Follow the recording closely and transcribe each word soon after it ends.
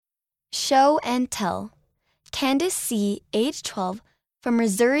Show and Tell. Candace C., age 12, from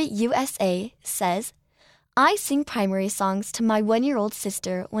Missouri, USA, says, I sing primary songs to my 1-year-old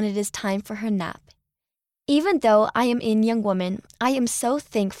sister when it is time for her nap. Even though I am in Young Woman, I am so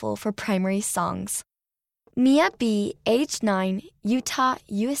thankful for primary songs. Mia B., age 9, Utah,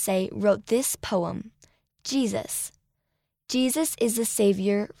 USA, wrote this poem, Jesus. Jesus is the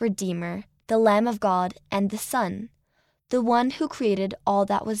Savior, Redeemer, the Lamb of God, and the Son, the one who created all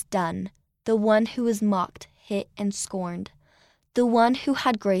that was done, the one who was mocked, hit, and scorned, the one who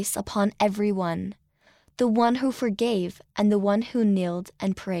had grace upon every one, the one who forgave, and the one who kneeled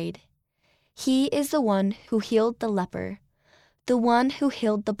and prayed. He is the one who healed the leper, the one who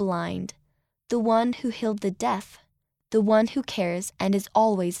healed the blind, the one who healed the deaf, the one who cares and is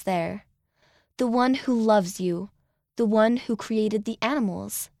always there, the one who loves you, the one who created the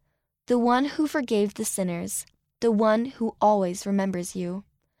animals, the one who forgave the sinners, the one who always remembers you,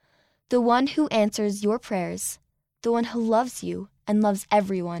 the one who answers your prayers, the one who loves you and loves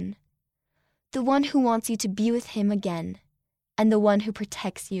everyone, the one who wants you to be with him again, and the one who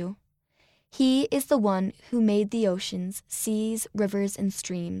protects you. He is the one who made the oceans, seas, rivers, and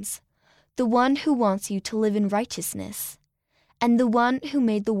streams, the one who wants you to live in righteousness, and the one who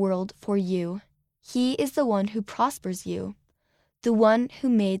made the world for you. He is the one who prospers you, the one who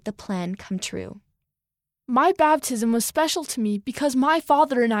made the plan come true. My baptism was special to me because my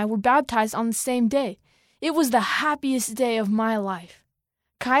father and I were baptized on the same day. It was the happiest day of my life.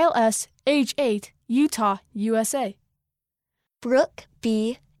 Kyle S., age 8, Utah, USA. Brooke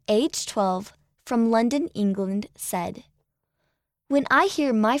B., age 12, from London, England, said, When I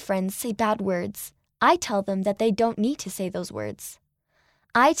hear my friends say bad words, I tell them that they don't need to say those words.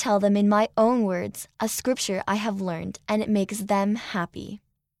 I tell them in my own words a scripture I have learned, and it makes them happy.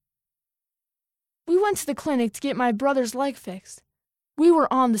 We went to the clinic to get my brother's leg fixed. We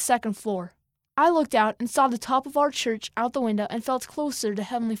were on the 2nd floor. I looked out and saw the top of our church out the window and felt closer to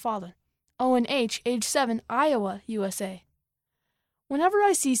Heavenly Father. Owen H., age 7, Iowa, USA. Whenever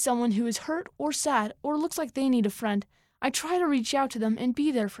I see someone who is hurt or sad or looks like they need a friend, I try to reach out to them and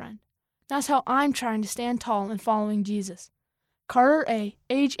be their friend. That's how I'm trying to stand tall in following Jesus. Carter A.,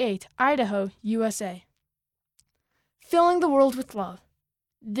 age 8, Idaho, USA. Filling the world with love.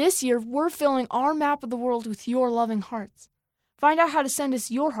 This year, we're filling our map of the world with your loving hearts. Find out how to send us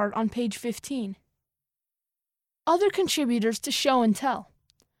your heart on page 15. Other contributors to Show and Tell.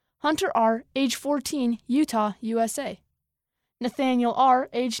 Hunter R., age 14, Utah, USA. Nathaniel R.,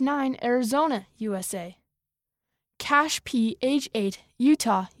 age 9, Arizona, USA. Cash P., age 8,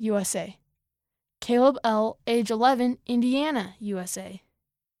 Utah, USA. Caleb L., age 11, Indiana, USA.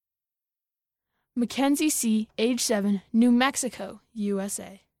 Mackenzie C., age 7, New Mexico,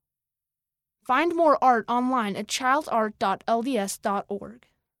 USA. Find more art online at childart.lds.org.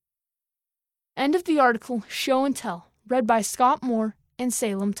 End of the article, Show and Tell, read by Scott Moore and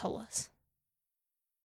Salem Tullis.